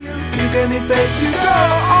any fate to go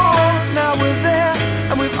on. Now we're there,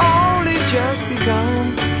 and we've only just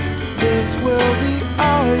begun. This will be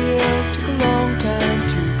our year, took a long time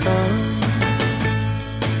to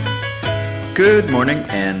come. Good morning,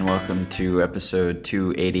 and welcome to episode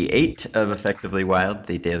 288 of Effectively Wild,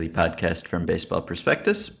 the daily podcast from Baseball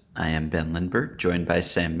Prospectus. I am Ben Lindbergh, joined by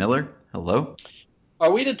Sam Miller. Hello.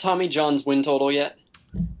 Are we to Tommy John's win total yet?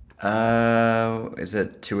 Is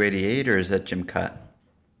that 288 or is that Jim Cott?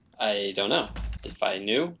 I don't know. If I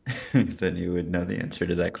knew, then you would know the answer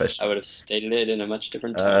to that question. I would have stated it in a much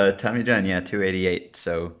different tone. Tommy John, yeah, 288.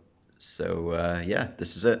 So yeah,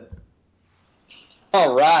 this is it.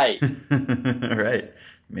 All right. All right,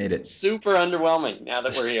 made it. Super underwhelming now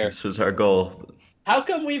that we're here. This was our goal. How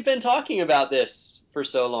come we've been talking about this for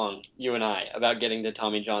so long, you and I, about getting to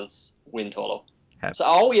Tommy John's win total? It's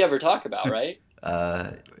all we ever talk about, right?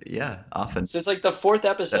 Yeah, often. Since like the fourth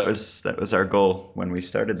episode. That was our goal when we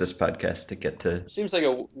started this podcast, to get to. Seems like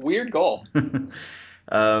a weird goal.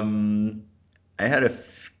 I had a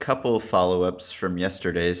couple follow-ups from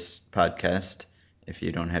yesterday's podcast. If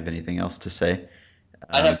you don't have anything else to say,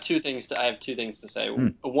 I have two things to say.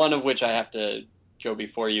 One of which I have to go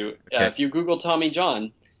before you. Okay. If you Google Tommy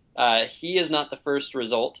John, he is not the first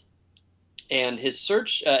result. And his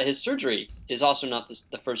surgery is also not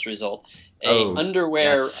the first result.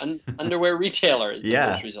 Underwear retailer is the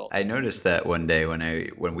first result. I noticed that one day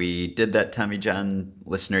when we did that Tommy John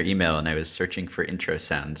listener email, and I was searching for intro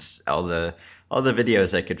sounds. All the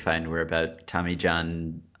videos I could find were about Tommy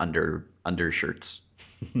John undershirts.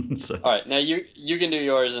 So, all right, now you can do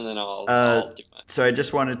yours, and then I'll do mine. So I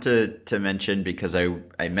just wanted to mention, because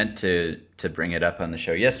I meant to bring it up on the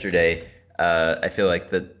show yesterday. I feel like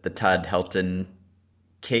the Todd Helton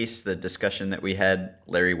case, the discussion that we had,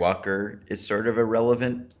 Larry Walker is sort of a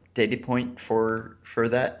relevant data point for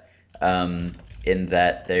that, in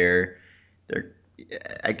that they're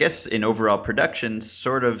I guess in overall production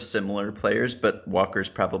sort of similar players, but Walker's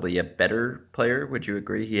probably a better player. Would you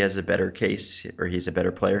agree? He has a better case, or he's a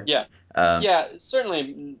better player? Yeah.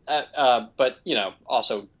 Certainly. But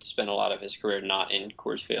also spent a lot of his career not in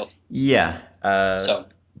Coors Field. Yeah. So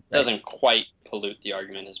doesn't quite pollute the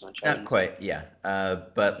argument as much. Not quite, yeah.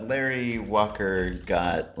 But Larry Walker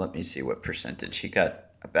got, let me see what percentage. He got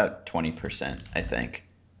about 20%, I think.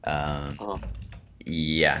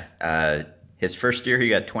 Yeah. His first year he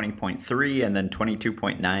got 20.3, and then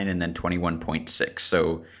 22.9, and then 21.6.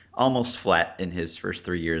 So almost flat in his first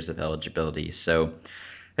 3 years of eligibility. So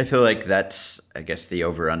I feel like that's, I guess, the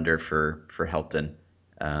over-under for Helton.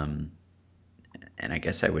 And I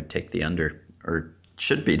guess I would take the under, or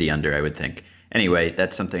should be the under, I would think. Anyway,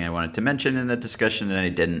 that's something I wanted to mention in the discussion, and I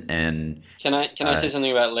didn't. And can I say something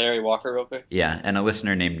about Larry Walker real quick? Yeah, and a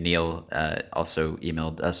listener named Neil also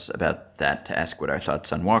emailed us about that to ask what our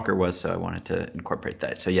thoughts on Walker was, so I wanted to incorporate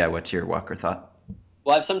that. So yeah, what's your Walker thought?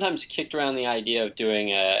 Well, I've sometimes kicked around the idea of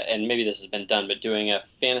doing and maybe this has been done, but doing a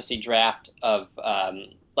fantasy draft of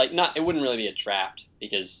it wouldn't really be a draft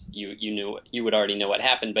because you would already know what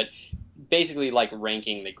happened, but basically like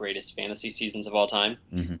ranking the greatest fantasy seasons of all time.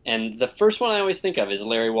 Mm-hmm. And the first one I always think of is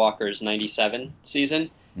Larry Walker's 97 season,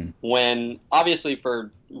 when, obviously for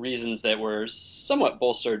reasons that were somewhat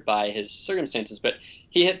bolstered by his circumstances, but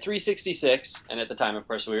he hit 366, and at the time, of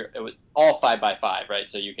course, it was all 5x5, right?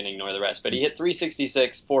 So you can ignore the rest. But he hit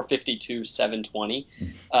 366, 452, 720,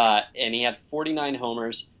 and he had 49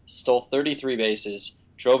 homers, stole 33 bases,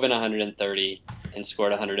 drove in 130, and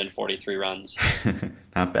scored 143 runs.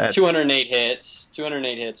 Not bad. 208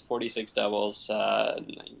 hits, 46 doubles,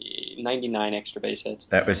 99 extra base hits.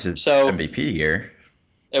 That was his MVP year.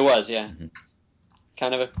 It was, yeah. Mm-hmm.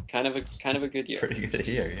 Kind of a good year. Pretty good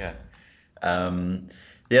year, yeah.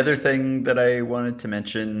 The other thing that I wanted to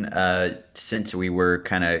mention, since we were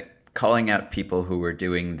kind of calling out people who were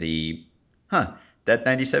doing that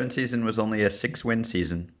 97 season was only a 6-win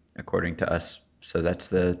season according to us. So that's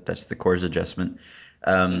the Coors adjustment.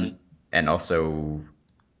 And also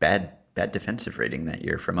bad defensive rating that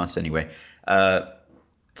year from us anyway.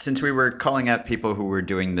 Since we were calling out people who were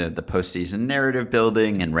doing the postseason narrative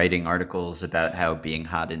building and writing articles about how being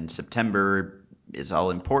hot in September is all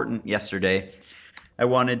important yesterday, I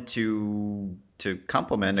wanted to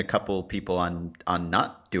compliment a couple people on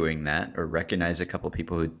not doing that, or recognize a couple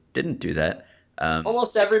people who didn't do that.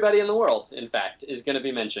 Almost everybody in the world, in fact, is going to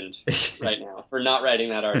be mentioned right now for not writing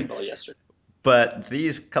that article yesterday. But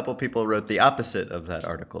these couple people wrote the opposite of that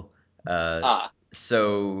article.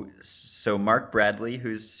 So Mark Bradley,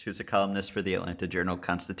 who's a columnist for the Atlanta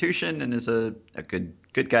Journal-Constitution and is a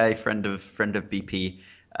good guy, friend of BP,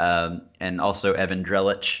 and also Evan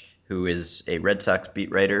Drellich, who is a Red Sox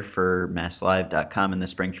beat writer for MassLive.com and the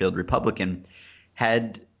Springfield Republican,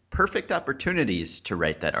 had perfect opportunities to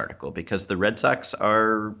write that article because the Red Sox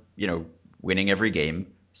are, winning every game.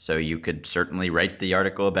 So you could certainly write the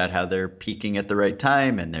article about how they're peaking at the right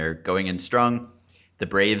time and they're going in strong. The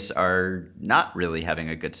Braves are not really having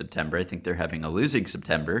a good September. I think they're having a losing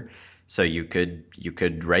September. So you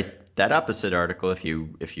could write that opposite article if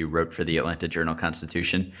you wrote for the Atlanta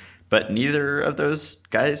Journal-Constitution. But neither of those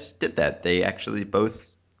guys did that. They actually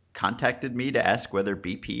both contacted me to ask whether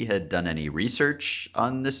BP had done any research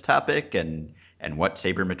on this topic and what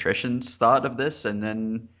sabermetricians thought of this, and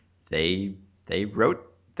then they wrote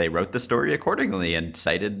the story accordingly and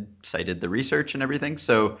cited the research and everything.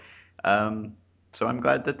 So I'm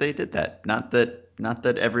glad that they did that. Not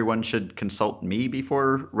that everyone should consult me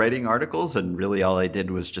before writing articles, and really all I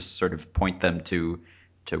did was just sort of point them to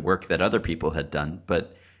work that other people had done.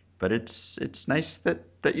 But it's nice that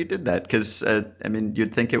you did that because I mean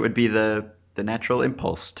you'd think it would be the natural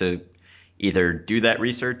impulse to either do that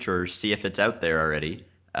research or see if it's out there already,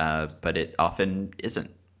 but it often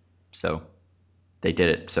isn't. So they did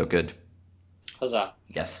it. So good. Huzzah.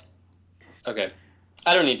 Yes. Okay.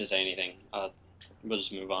 I don't need to say anything. We'll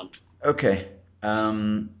just move on. Okay.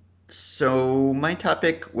 So my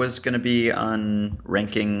topic was going to be on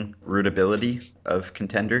ranking rootability of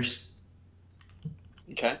contenders.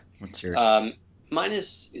 Okay. What's yours? Mine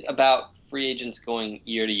is about free agents going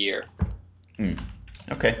year to year.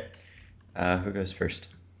 Okay. Who goes first?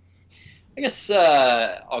 I guess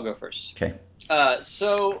I'll go first. Okay.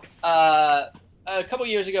 So a couple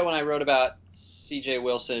years ago, when I wrote about C.J.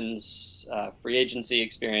 Wilson's free agency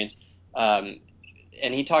experience, and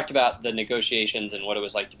he talked about the negotiations and what it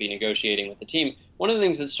was like to be negotiating with the team. One of the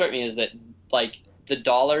things that struck me is that like the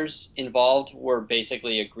dollars involved were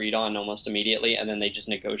basically agreed on almost immediately, and then they just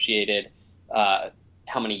negotiated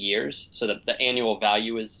how many years. So the annual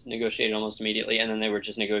value was negotiated almost immediately, and then they were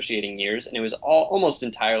just negotiating years, and it was almost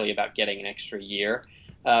entirely about getting an extra year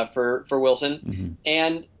for Wilson. Mm-hmm.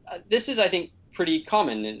 And this is, I think, pretty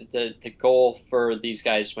common. The goal for these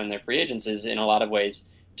guys when they're free agents is in a lot of ways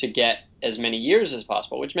to get as many years as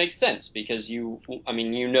possible, which makes sense because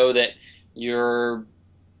that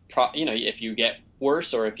if you get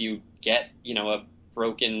worse or if you get, a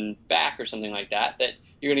broken back or something like that, that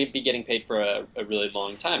you're going to be getting paid for a really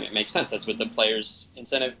long time. It makes sense. That's what the player's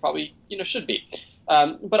incentive probably, should be.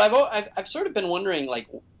 But I've sort of been wondering like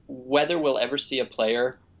whether we'll ever see a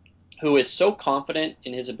player who is so confident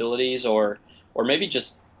in his abilities or maybe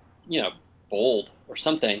just, bold or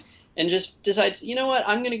something and just decides, you know what,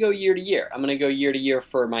 I'm going to go year to year. I'm going to go year to year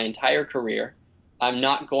for my entire career. I'm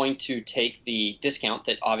not going to take the discount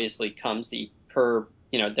that obviously comes the per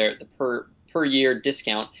year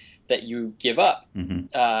discount that you give up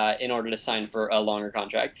in order to sign for a longer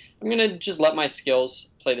contract. I'm going to just let my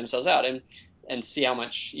skills play themselves out and see how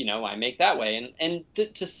much I make that way. And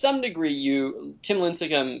to some degree, Tim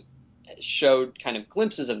Lincecum showed kind of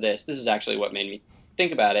glimpses of this. This is actually what made me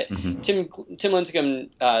think about it. Mm-hmm. Tim Lincecum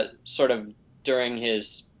sort of during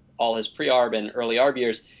all his pre-arb and early arb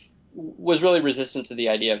years was really resistant to the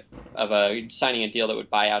idea of signing a deal that would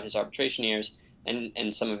buy out his arbitration years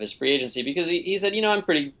and some of his free agency because he said,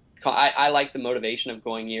 I like the motivation of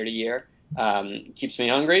going year to year. Keeps me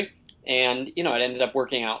hungry. And, it ended up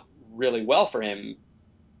working out really well for him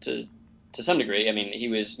to some degree. I mean, he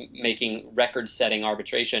was making record-setting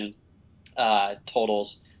arbitration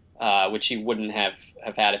totals, which he wouldn't have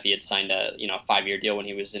had if he had signed a 5-year deal when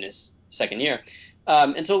he was in his second year.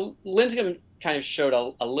 And so Lincecum kind of showed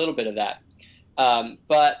a little bit of that.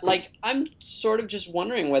 But like, I'm sort of just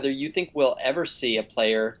wondering whether you think we'll ever see a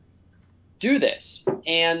player do this.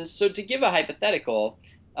 And so to give a hypothetical,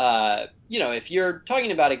 if you're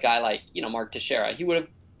talking about a guy like, Mark Teixeira, he would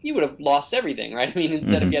have lost everything, right? I mean,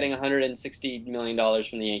 instead of getting $160 million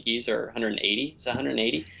from the Yankees or 180, it's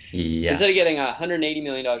 180. Yeah. Instead of getting $180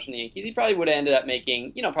 million from the Yankees, he probably would have ended up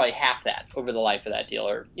making, probably half that over the life of that deal,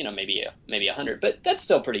 or maybe 100. But that's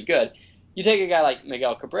still pretty good. You take a guy like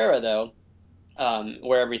Miguel Cabrera, though,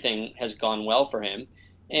 where everything has gone well for him,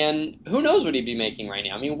 and who knows what he'd be making right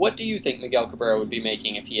now? I mean, what do you think Miguel Cabrera would be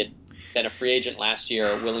making if he had been a free agent last year,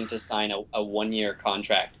 willing to sign a 1-year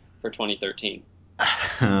contract for 2013?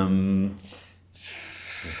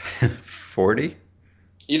 40?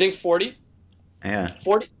 You think 40? Yeah.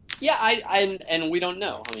 40? Yeah, and we don't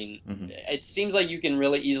know. I mean, Mm-hmm. it seems like you can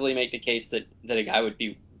really easily make the case that a guy would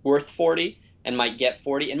be worth 40 and might get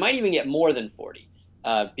 40 and might even get more than 40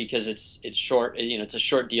 because it's short. It's a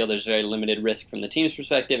short deal. There's very limited risk from the team's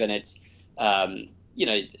perspective, and it's you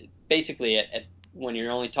know basically when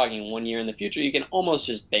you're only talking 1 year in the future, you can almost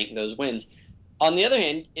just bank those wins. On the other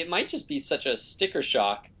hand, it might just be such a sticker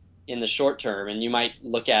shock in the short term, and you might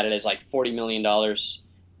look at it as like $40 million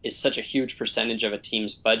is such a huge percentage of a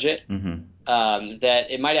team's budget, Hmm. that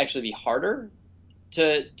it might actually be harder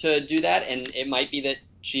to do that, and it might be that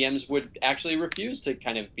GMs would actually refuse to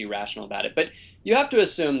kind of be rational about it. But you have to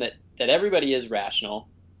assume that everybody is rational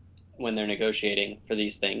when they're negotiating for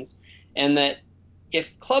these things, and that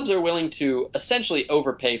if clubs are willing to essentially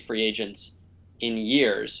overpay free agents in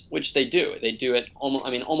years, which they do it almost. I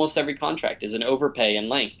mean, almost every contract is an overpay in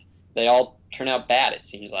length. They all turn out bad, it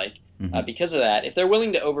seems like, Hmm. because of that. If they're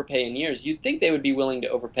willing to overpay in years, you'd think they would be willing to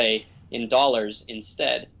overpay in dollars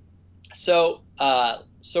instead. So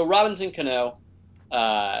Robinson Cano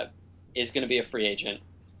uh, is going to be a free agent.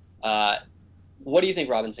 Uh, what do you think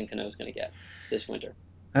Robinson Cano is going to get this winter?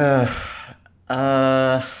 Uh,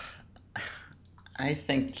 uh, I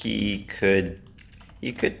think he could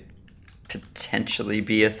potentially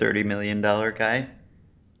be a $30 million guy.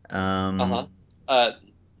 Uh-huh. Um, Uh,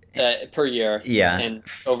 per year yeah, and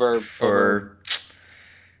over. for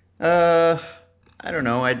uh, I don't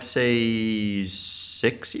know. I'd say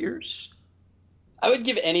 6 years. I would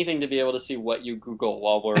give anything to be able to see what you Google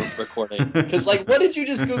while we're recording. Because, like, what did you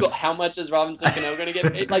just Google? How much is Robinson Cano going to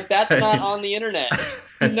get paid? Like, that's not I, on the internet.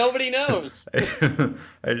 Nobody knows.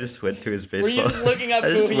 I just went to his Were you baseball. just looking up I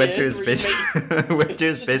who just he went to is? his Were you base. making Went to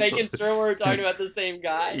his just baseball. making sure we're talking about the same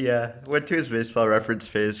guy? Yeah, went to his baseball reference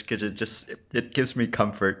page because it gives me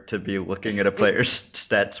comfort to be looking at a player's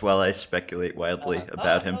stats while I speculate wildly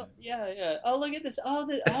about him. Yeah, yeah. Oh, look at this.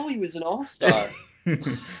 Oh, he was an all-star.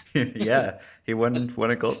 Yeah, he won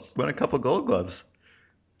a couple Gold Gloves.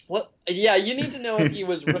 What? Yeah, you need to know if he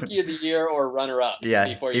was Rookie of the Year or runner-up Yeah,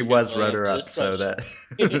 before he you can was really runner answer up, this so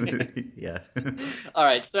question. that yeah. All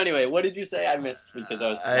right. So anyway, what did you say? I missed because I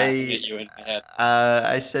was laughing at I you in my head.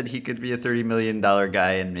 I said he could be a $30 million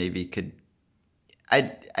guy and maybe could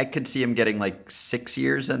I could see him getting like 6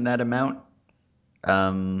 years in that amount.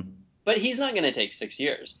 Um, But he's not going to take 6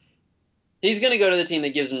 years. He's going to go to the team that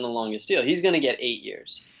gives him the longest deal. He's going to get 8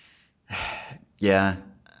 years. yeah.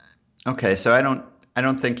 Okay, so I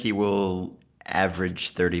don't think he will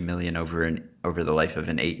average 30 million over the life of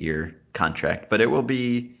an 8-year contract, but it would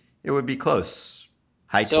be close.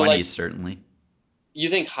 High So, 20s like, certainly. you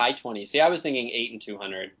think high 20s. See, I was thinking 8 and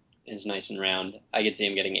 200 is nice and round. I could see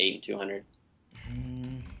him getting 8 and 200.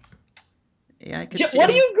 Mm, yeah, I could see What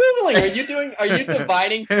are him. you Googling? Are you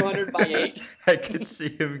dividing 200 by 8? I could see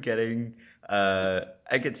him getting.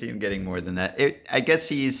 I could see him getting more than that. I guess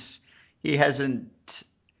he hasn't.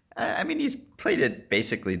 I mean, he's played at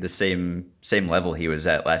basically the same level he was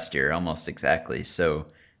at last year, almost exactly.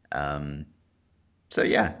 Um, so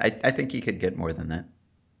yeah, I think he could get more than that.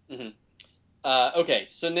 Mm-hmm. Okay,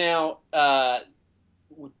 so now,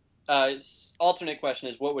 alternate question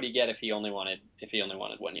is, what would he get if he only wanted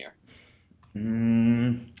 1 year?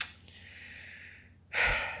 Mm,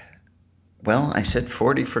 well, I said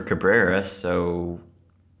 40 for Cabrera, so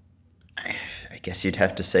I guess you'd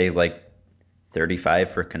have to say like 35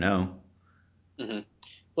 for Cano. Mm-hmm.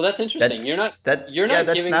 Well, that's interesting. That's that. You're Yeah, not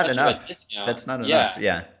that's giving not much of a enough. discount. That's not enough. Yeah,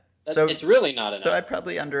 Yeah. So it's really not so I enough.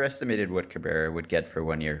 probably underestimated what Cabrera would get for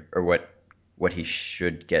 1 year, or what he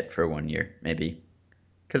should get for 1 year, maybe.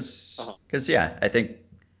 Uh-huh. Cause yeah, I think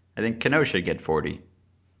Cano should get 40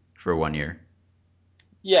 for 1 year.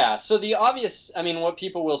 Yeah, so the obvious, I mean, what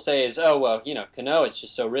people will say is, oh, well, Cano, it's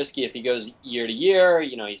just so risky if he goes year to year.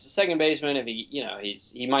 He's a second baseman. If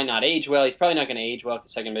he might not age well. He's probably not going to age well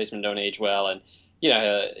because second basemen don't age well, and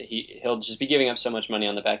he'll just be giving up so much money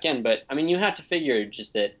on the back end. But I mean, you have to figure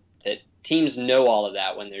just that teams know all of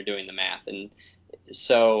that when they're doing the math, and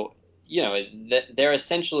so that they're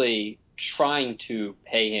essentially trying to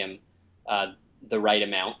pay him uh, the right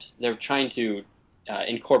amount. They're trying to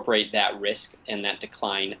incorporate that risk and that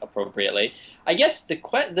decline appropriately. I guess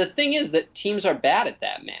the thing is that teams are bad at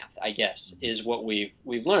that math. I guess is what we've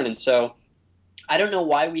learned, and so I don't know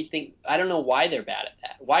why they're bad at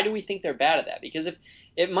that. Why do we think they're bad at that? Because if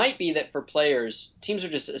it might be that for players, teams are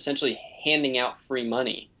just essentially handing out free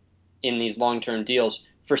money in these long-term deals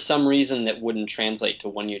for some reason that wouldn't translate to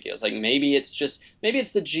one-year deals. Like maybe it's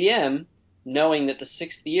the GM knowing that the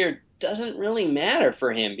sixth year doesn't really matter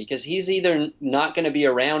for him because he's either not going to be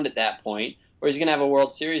around at that point or he's going to have a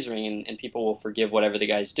World Series ring and people will forgive whatever the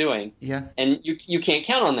guy's doing. Yeah. And you can't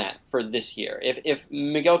count on that for this year. If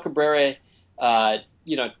Miguel Cabrera,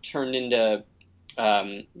 turned into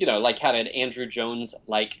like had an Andrew Jones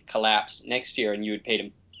like collapse next year, and you had paid him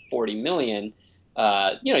 40 million,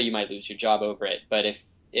 you might lose your job over it. But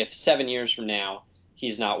if 7 years from now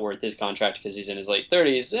he's not worth his contract because he's in his late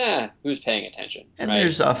 30s. Who's paying attention, And right?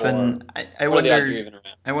 there's often, Or I what are the odds you're wonder, even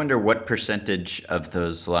around? I wonder what percentage of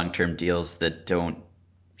those long-term deals that don't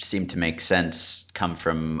seem to make sense come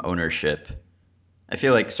from ownership. I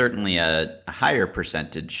feel like certainly a higher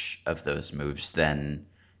percentage of those moves than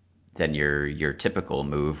your typical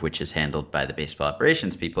move, which is handled by the baseball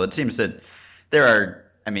operations people. It seems that there are,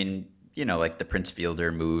 I mean, like the Prince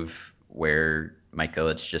Fielder move where Mike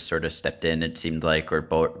Ilitch just sort of stepped in, it seemed like, or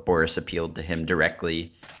Boris appealed to him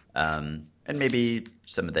directly. And maybe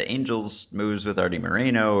some of the Angels moves with Artie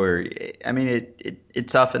Moreno, or I mean,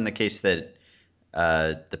 it's often the case that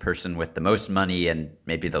the person with the most money and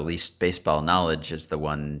maybe the least baseball knowledge is the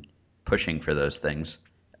one pushing for those things.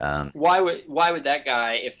 Why would that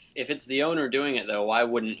guy, if it's the owner doing it though, why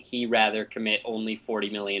wouldn't he rather commit only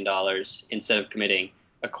 $40 million instead of committing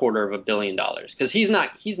 $250 million? Because he's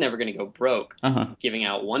never going to go broke Uh-huh. giving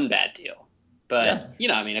out one bad deal. But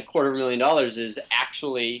Yeah. I mean, $250 million is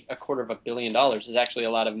actually $250 million is actually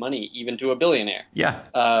a lot of money, even to a billionaire. Yeah.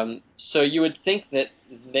 So you would think that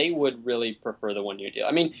they would really prefer the 1 year deal.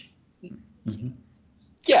 I mean, Mm-hmm.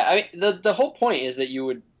 yeah, I mean the whole point is that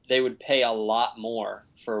they would pay a lot more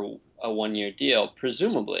for a 1 year deal,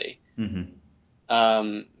 presumably.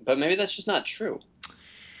 Mm-hmm. But maybe that's just not true.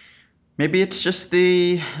 Maybe it's just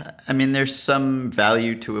I mean, there's some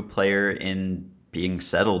value to a player in being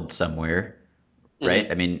settled somewhere, right?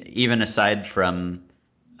 Hmm. I mean, even aside from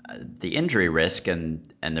the injury risk and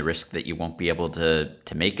the risk that you won't be able to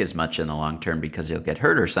make as much in the long term because you'll get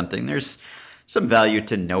hurt or something, there's some value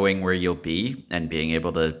to knowing where you'll be and being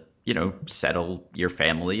able to, settle your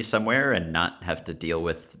family somewhere and not have to deal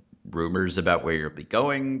with rumors about where you'll be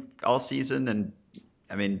going all season. And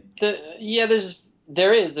I mean, Yeah,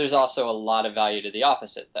 there's also a lot of value to the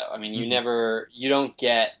opposite though. I mean, mhm,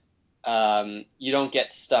 you don't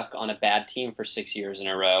get stuck on a bad team for 6 years in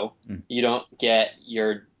a row. mhm, You don't get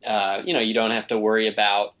you don't have to worry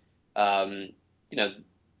about um, you know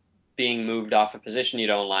being moved off a position you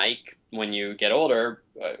don't like when you get older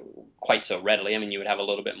quite so readily. I mean, you would have a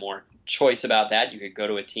little bit more choice about that. You could go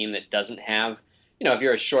to a team that doesn't have, if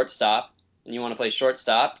you're a shortstop and you want to play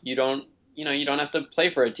shortstop, you don't have to play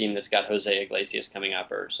for a team that's got Jose Iglesias coming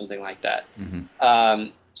up or something like that.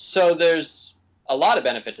 mhm, So there's a lot of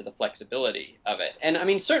benefit to the flexibility of it. And I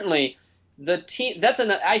mean, certainly the team,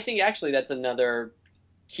 I think actually that's another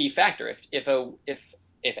key factor.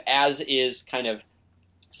 If as is kind of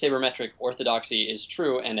sabermetric orthodoxy is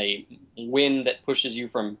true, and a win that pushes you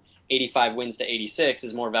from 85 wins to 86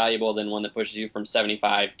 is more valuable than one that pushes you from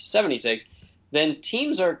 75 to 76, then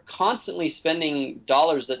teams are constantly spending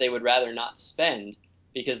dollars that they would rather not spend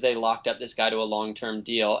because they locked up this guy to a long-term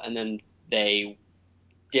deal and then they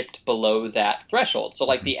dipped below that threshold. So,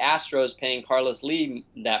 like mhm. the Astros paying Carlos Lee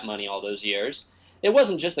that money all those years, it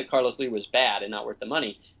wasn't just that Carlos Lee was bad and not worth the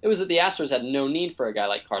money. It was that the Astros had no need for a guy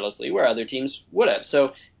like Carlos Lee, where other teams would have.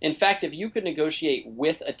 So, in fact, if you could negotiate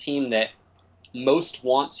with a team that most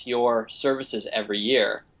wants your services every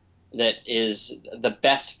year, that is the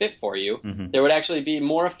best fit for you, Mhm. there would actually be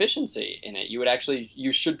more efficiency in it.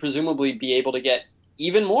 You should presumably be able to get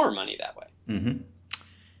even more money that way. Mhm.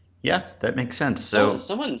 Yeah, that makes sense. So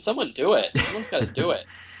So someone do it. Someone's got to do it.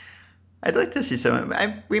 I'd like to see some.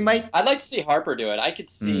 We might. I'd like to see Harper do it.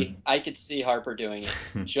 Mm. I could see Harper doing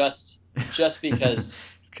it just because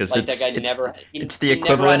Because like that guy never it's the he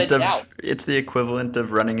never had a equivalent of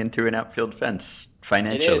doubt. running into an outfield fence It is.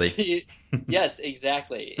 financially. Yes,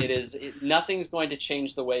 exactly. Nothing's going to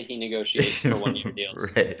change the way he negotiates for 1 year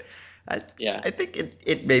deals. Right. I Yeah. I think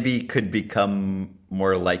it maybe could become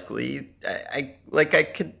more likely. I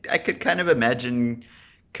could kind of imagine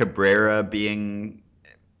Cabrera being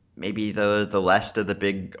maybe the last of the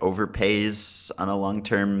big overpays on a long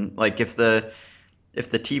term. Like if the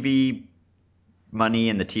TV money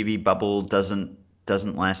and the TV bubble doesn't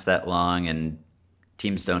last that long and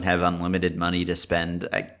teams don't have unlimited money to spend,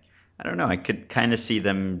 I don't know. I could kind of see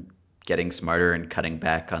them getting smarter and cutting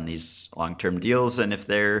back on these long-term deals, and if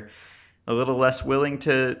they're a little less willing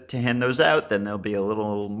to hand those out, then they'll be a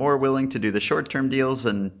little more willing to do the short-term deals,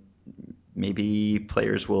 and maybe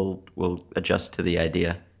players will adjust to the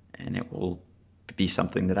idea, and it will be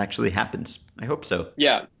something that actually happens. I hope so.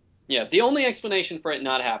 Yeah. Yeah. The only explanation for it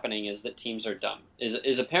not happening is that teams are dumb.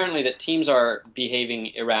 Is apparently that teams are behaving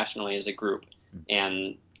irrationally as a group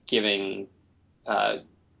and giving uh,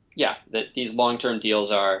 yeah, that these long-term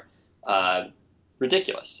deals are uh,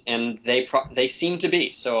 ridiculous, and they seem to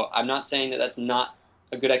be. So I'm not saying that that's not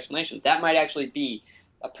a good explanation. That might actually be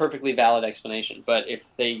a perfectly valid explanation. But if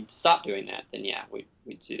they stop doing that, then yeah,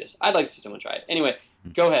 we'd see this. I'd like to see someone try it. Anyway,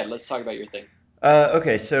 go ahead. Let's talk about your thing.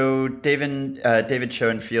 Okay, so David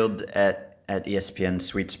Schoenfield at ESPN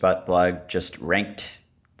Sweet Spot blog just ranked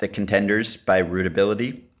the contenders by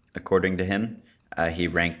rootability, according to him. He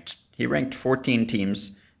ranked 14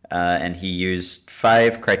 teams, and he used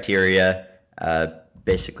five criteria.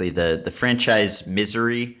 Basically, the franchise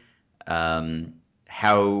misery, how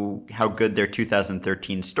good their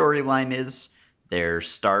 2013 storyline is, their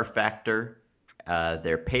star factor,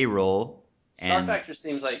 their payroll, and Star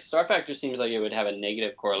Factor seems like it would have a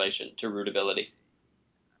negative correlation to rootability.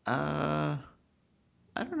 Uh,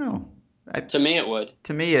 I don't know. I, To me, it would.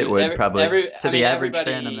 to me, it would probably. To I mean, the average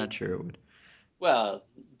fan, I'm not everybody. sure it would. Well,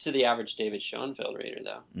 to the average David Schoenfeld reader,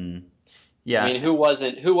 though. Mm. I mean, Yeah, who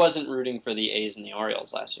wasn't rooting for the A's and the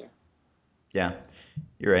Orioles last year? yeah,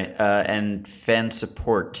 you're right. And fan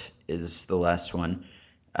support is the last one.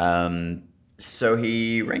 So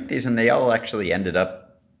he ranked these, and they all actually ended up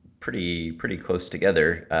pretty close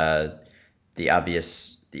together. The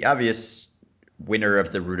obvious winner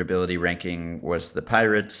of the rootability ranking was the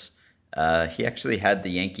Pirates. He actually had the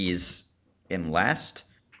Yankees in last,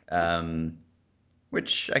 um,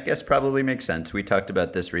 which I guess probably makes sense. We talked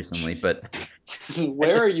about this recently, but I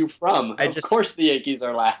Where are just you from? I Of just course, the Yankees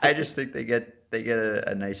are I just last. think they get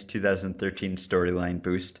a nice 2013 storyline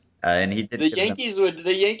boost, and he did The give them.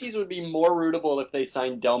 Yankees would be more rootable if they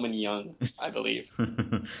signed Delman Young, I believe,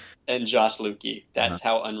 and Josh Lukey. Uh-huh. That's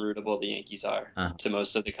how unrootable the Yankees are Uh, to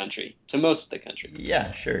most of the country. To most of the country.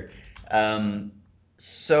 yeah, sure. Um,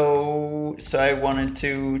 so I wanted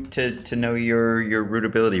to know your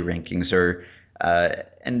rootability rankings,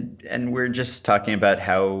 and we're just talking about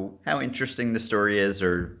how interesting the story is,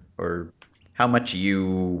 or how much you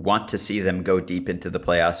want to see them go deep into the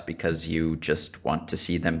playoffs because you just want to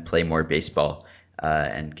see them play more baseball,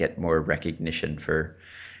 and get more recognition for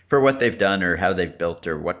what they've done or how they've built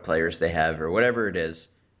or what players they have or whatever it is.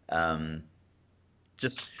 Um,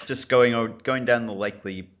 just going down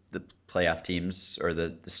the playoff teams or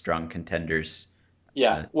the strong contenders.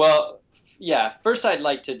 Yeah. Uh, Well, yeah. First, I'd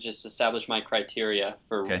like to just establish my criteria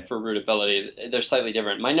okay. for rootability. They're slightly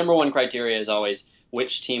different. My number one criteria is always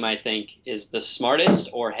which team I think is the smartest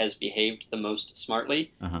or has behaved the most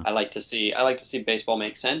smartly. Uh-huh. I like to see baseball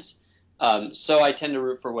make sense. So I tend to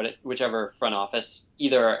root for whichever front office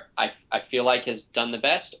either I feel like has done the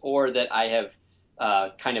best or that I have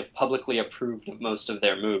kind of publicly approved of most of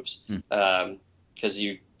their moves. Hmm. Because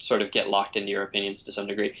you sort of get locked into your opinions to some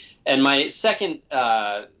degree. And my second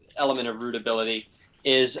element of rootability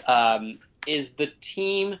is the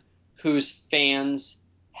team whose fans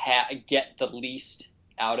get the least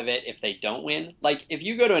out of it if they don't win. Like if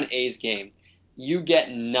you go to an A's game, you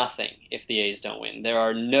get nothing if the A's don't win. There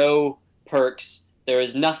are no perks. There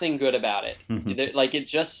is nothing good about it. Like it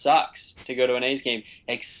just sucks to go to an A's game,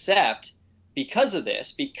 except because of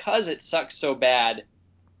this, because it sucks so bad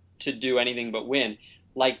to do anything but win.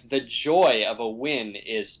 Like the joy of a win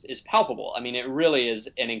is palpable. I mean, it really is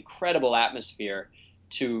an incredible atmosphere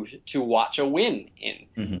to watch a win in.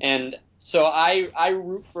 Hmm. And so I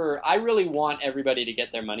really want everybody to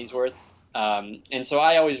get their money's worth. And so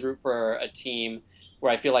I always root for a team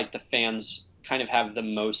where I feel like the fans kind of have the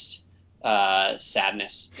most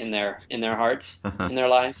sadness in their hearts, in their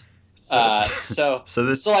lives. So Uh, so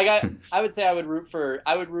so so like this. I would say I would root for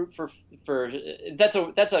that's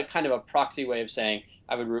a kind of a proxy way of saying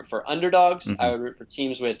I would root for underdogs. I Mhm. would root for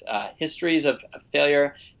teams with histories of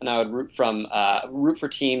failure, and I would root for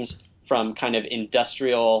teams from kind of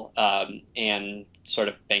industrial and sort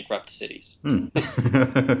of bankrupt cities. Hmm.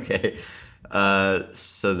 Okay.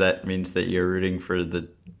 So that means that you're rooting for the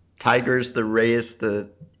Tigers, the Rays, the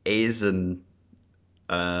A's, and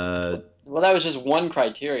uh, Well, that was just one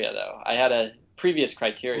criteria, though. I had a previous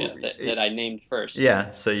criteria that it- I named first.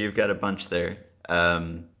 yeah. So you've got a bunch there.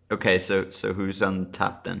 Okay. So who's on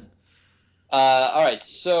top then? All right,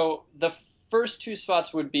 so the first two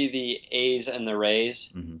spots would be the A's and the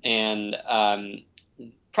Rays, Hmm. and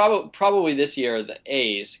probably this year the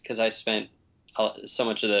A's because I spent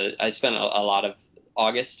a lot of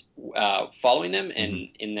August following them Hmm. and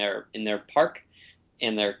in their park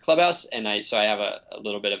in their clubhouse, and I have a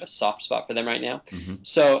little bit of a soft spot for them right now. Hmm.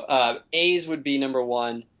 So A's would be number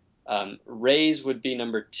one, Rays would be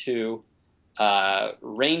number two,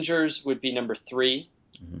 Rangers would be number three.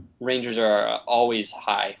 Hmm. Rangers are always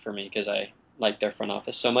high for me because I like their front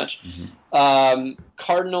office so much. Hmm.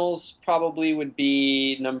 Cardinals probably would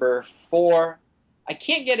be number four. I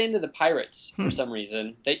can't get into the Pirates for Hmm. some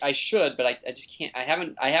reason. I should, but I just can't. I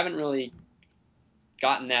haven't really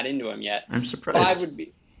gotten that into them yet. I'm Five surprised. would be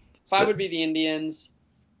five So would be the Indians.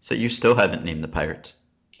 so you still haven't named the Pirates.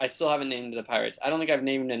 I still haven't named the Pirates. I don't think I've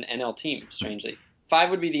named an NL team. Strangely, five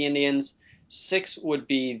would be the Indians. 6 would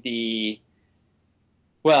be the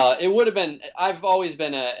well, it would have been. I've always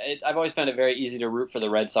found it very easy to root for the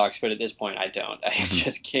Red Sox, but at this point, I don't. I Mhm.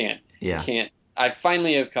 just can't. Yeah. Can't. I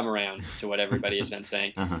finally have come around to what everybody has been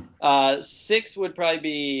saying. Uh-huh. 6 would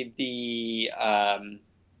probably be the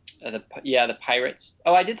Pirates.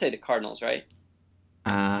 Oh, I did say the Cardinals, right?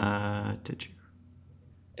 Did you?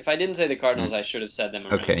 If I didn't say the Cardinals, Mm. I should have said them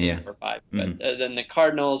around Okay, yeah. 4 or 5. But Hmm. then the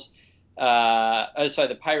Cardinals, sorry,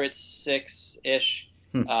 the Pirates 6-ish,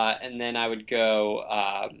 Hmm. and then I would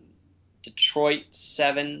go Detroit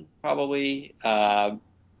 7 probably,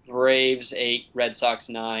 Braves 8, Red Sox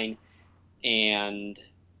 9, and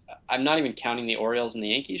I'm not even counting the Orioles and the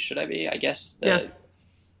Yankees. Should I be? I guess Yeah.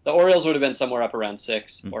 the Orioles would have been somewhere up around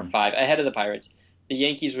 6 or Hmm. 5, ahead of the Pirates. The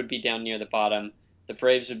Yankees would be down near the bottom. The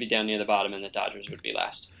Braves would be down near the bottom, and the Dodgers would be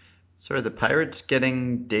last. So are the Pirates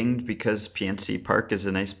getting dinged because PNC Park is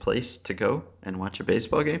a nice place to go and watch a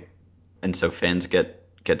baseball game? And so fans get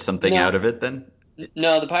something out No, of it then?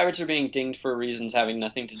 no, the Pirates are being dinged for reasons having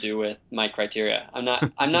nothing to do with my criteria.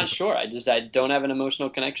 I'm not sure. I don't have an emotional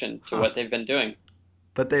connection to Huh. what they've been doing.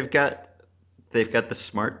 But they've got the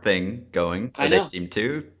smart thing going, or I they know. seem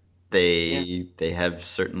to. Yeah. They have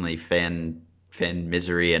certainly fan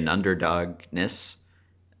misery and underdogness.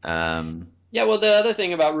 Um, Yeah, well, the other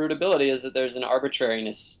thing about rootability is that there's an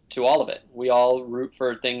arbitrariness to all of it. We all root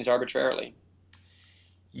for things arbitrarily.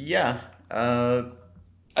 yeah. Uh,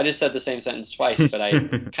 I just said the same sentence twice, but I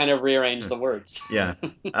kind of rearranged the words. yeah.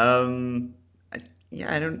 Um, I,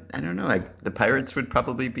 yeah. I don't know. The Pirates would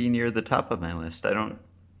probably be near the top of my list.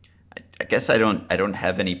 I guess I don't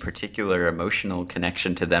have any particular emotional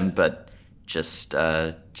connection to them, but just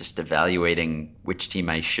evaluating which team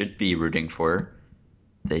I should be rooting for,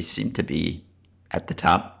 they seem to be at the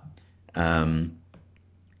top. Um,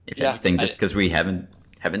 if Yeah, anything, just because we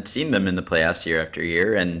haven't seen them in the playoffs year after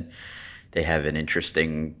year, and they have an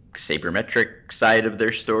interesting sabermetric side of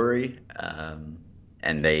their story, and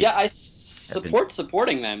yeah, they I have been, support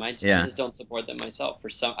supporting them. I yeah. just don't support them myself for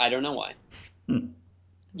some. I don't know why. Hmm.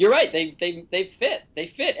 You're right. They fit. They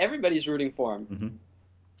fit. Everybody's rooting for them. Hmm.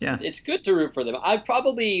 Yeah. It's good to root for them.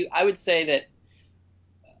 I would say that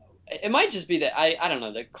it might just be that I don't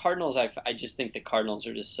know the Cardinals. I just think the Cardinals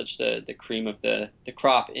are just such the cream of the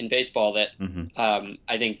crop in baseball that Hmm.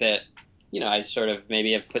 I think that I sort of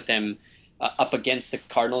maybe have put them up against the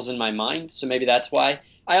Cardinals in my mind. So maybe that's why.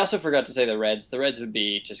 I also forgot to say the Reds. The Reds would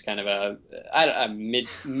be just kind of a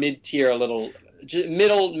mid tier, a little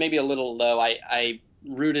middle, maybe a little low. I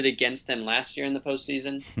rooted against them last year in the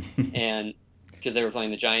postseason, and because they were playing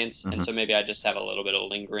the Giants, and Uh-huh. so maybe I just have a little bit of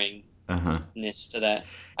lingering Uh-huh. to that.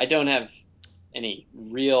 I don't have any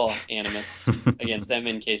real animus against them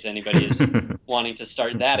in case anybody is wanting to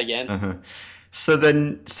start that again. Uh-huh. So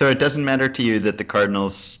it doesn't matter to you that the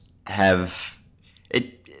Cardinals have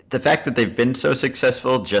it. The fact that they've been so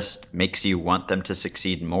successful just makes you want them to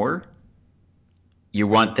succeed more. You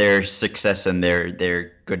want their success and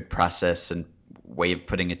their good process and way of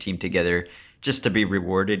putting a team together just to be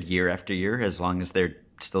rewarded year after year as long as they're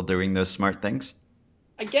still doing those smart things.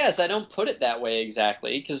 I guess I don't put it that way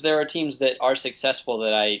exactly because there are teams that are successful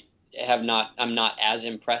that I'm not as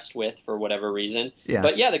impressed with for whatever reason. Yeah,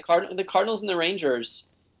 But yeah, the Cardinals and the Rangers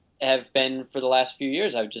have been for the last few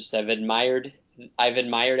years. I've admired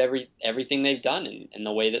everything they've done and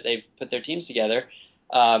the way that they've put their teams together.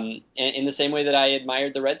 And in the same way that I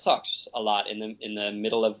admired the Red Sox a lot in the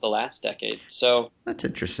middle of the last decade. So that's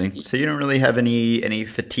interesting. So you don't really have any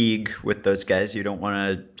fatigue with those guys. You don't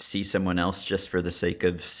want to see someone else just for the sake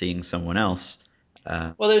of seeing someone else.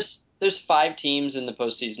 Uh, well, there's 5 teams in the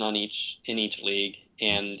postseason in each league,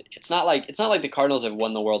 and it's not like the Cardinals have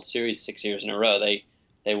won the World Series 6 years in a row.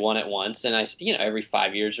 They won it once, and every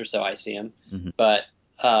 5 years or so I see them. mhm, But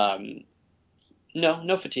um,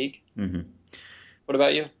 no fatigue. mhm. What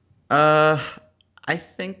about you? Uh, I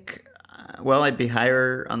think, well, I'd be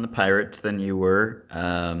higher on the Pirates than you were.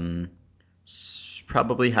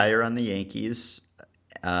 Probably higher on the Yankees.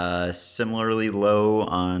 Similarly low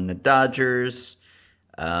on the Dodgers.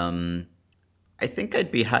 Um, I think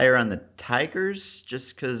I'd be higher on the Tigers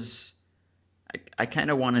just because I kind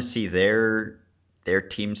of want to see their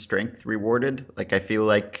team strength rewarded. Like I feel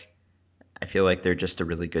like they're just a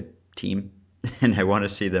really good team, and I want to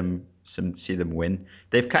see them win.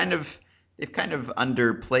 They've kind of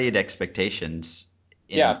underplayed expectations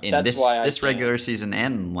Yeah, in that's why I this can't. regular season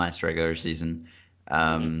and last regular season. Mhm.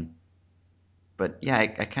 Um, but yeah, I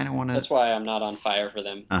kind of want to. That's why I'm not on fire for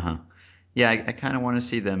them. Uh huh. Yeah, I kind of want to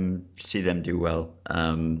see them do well,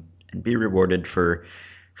 and be rewarded for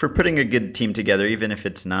putting a good team together, even if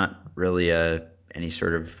it's not really any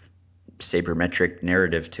sort of sabermetric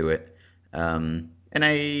narrative to it. And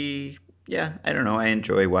I don't know, I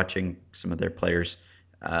enjoy watching some of their players.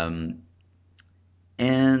 Um,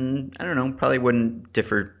 and I don't know, probably wouldn't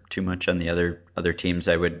differ too much on the other teams.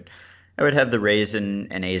 I would have the Rays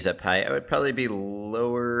and A's up high. I would probably be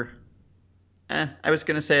lower. I was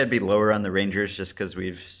gonna say I'd be lower on the Rangers just because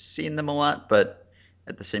we've seen them a lot, but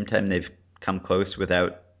at the same time they've come close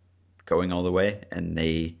without going all the way, and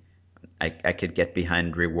I could get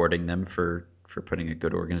behind rewarding them for putting a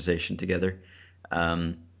good organization together.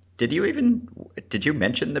 Um, did you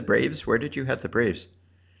mention the Braves? Where did you have the Braves?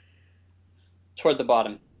 Toward the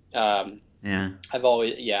bottom. Um, Yeah. I've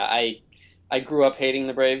always, yeah, I grew up hating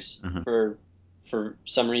the Braves Uh-huh. for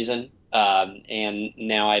some reason, and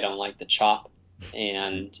now I don't like the chop,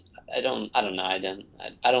 and I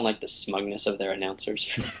don't like the smugness of their announcers.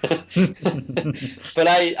 But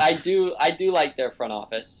I do like their front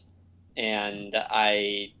office, and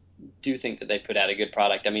I do think that they put out a good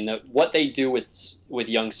product. I mean, what they do with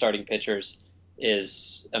young starting pitchers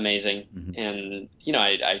is amazing, Mhm. and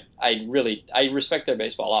I really I respect their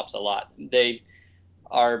baseball ops a lot. They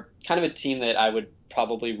are kind of a team that I would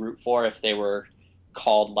probably root for if they were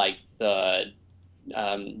called like the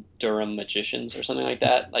Durham Magicians or something like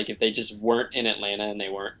that. Like if they just weren't in Atlanta and they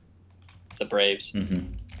weren't the Braves.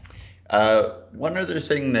 Mhm. One other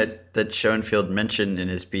thing that Schoenfield mentioned in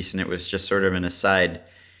his piece, and it was just sort of an aside,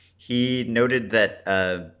 he noted that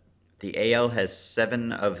the AL has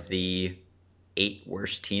 7 of the 8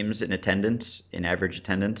 worst teams in attendance, in average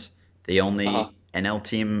attendance. The Uh-huh. only NL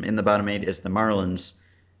team in the bottom 8 is the Marlins,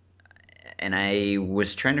 and I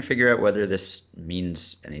was trying to figure out whether this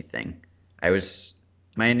means anything.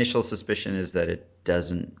 My initial suspicion is that it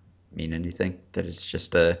doesn't mean anything, that it's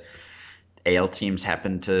just a AL teams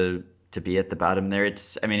happen to be at the bottom there.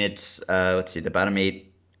 It's let's see, the bottom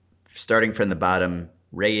 8 starting from the bottom: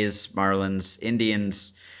 Rays, Marlins,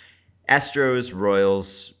 Indians, Astros,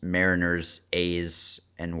 Royals, Mariners, A's,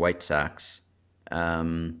 and White Sox.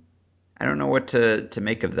 Um, I don't know what to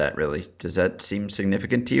make of that. Really, does that seem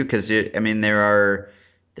significant to you? Because I mean, there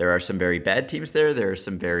are some very bad teams there. There are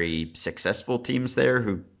some very successful teams there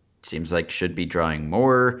who seems like should be drawing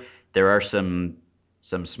more. There are some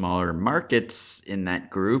smaller markets in that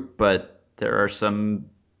group, but there are some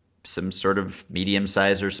sort of medium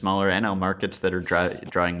size or smaller NL markets that are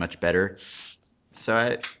drawing much better. So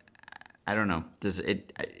I don't know. Does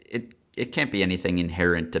it can't be anything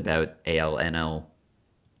inherent about AL NL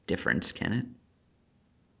difference, can it?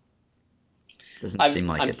 Doesn't seem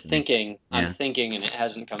like it to me. I'm Yeah. thinking, and it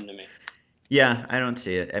hasn't come to me. Yeah, I don't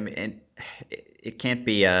see it. I mean, it can't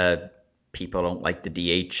be people don't like the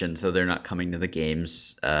DH and so they're not coming to the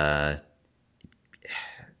games.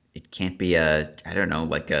 It can't be I don't know,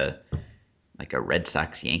 like a Red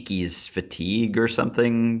Sox Yankees fatigue or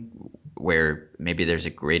something where maybe there's a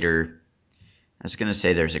greater I was going to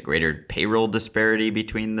say there's a greater payroll disparity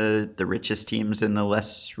between the richest teams and the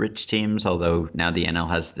less rich teams, although now the NL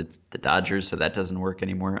has the Dodgers, so that doesn't work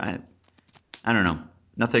anymore. I don't know.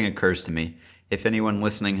 Nothing occurs to me. If anyone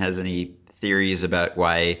listening has any theories about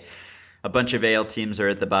why a bunch of AL teams are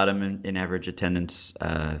at the bottom in average attendance,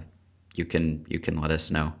 you can let us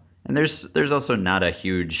know. And there's also not a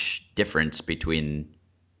huge difference between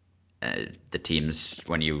the teams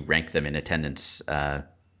when you rank them in attendance.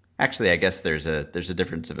 Actually, I guess there's a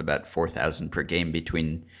difference of about 4,000 per game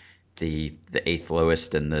between the eighth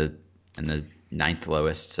lowest and the ninth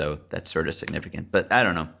lowest, so that's sort of significant. But I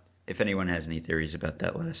don't know. If anyone has any theories about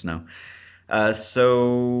that, let us know.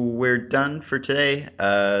 So we're done for today.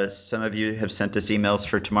 Some of you have sent us emails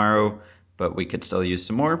for tomorrow, but we could still use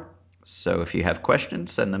some more. So if you have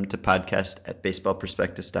questions, send them to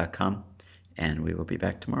podcast@baseballprospectus.com, and we will be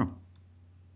back tomorrow.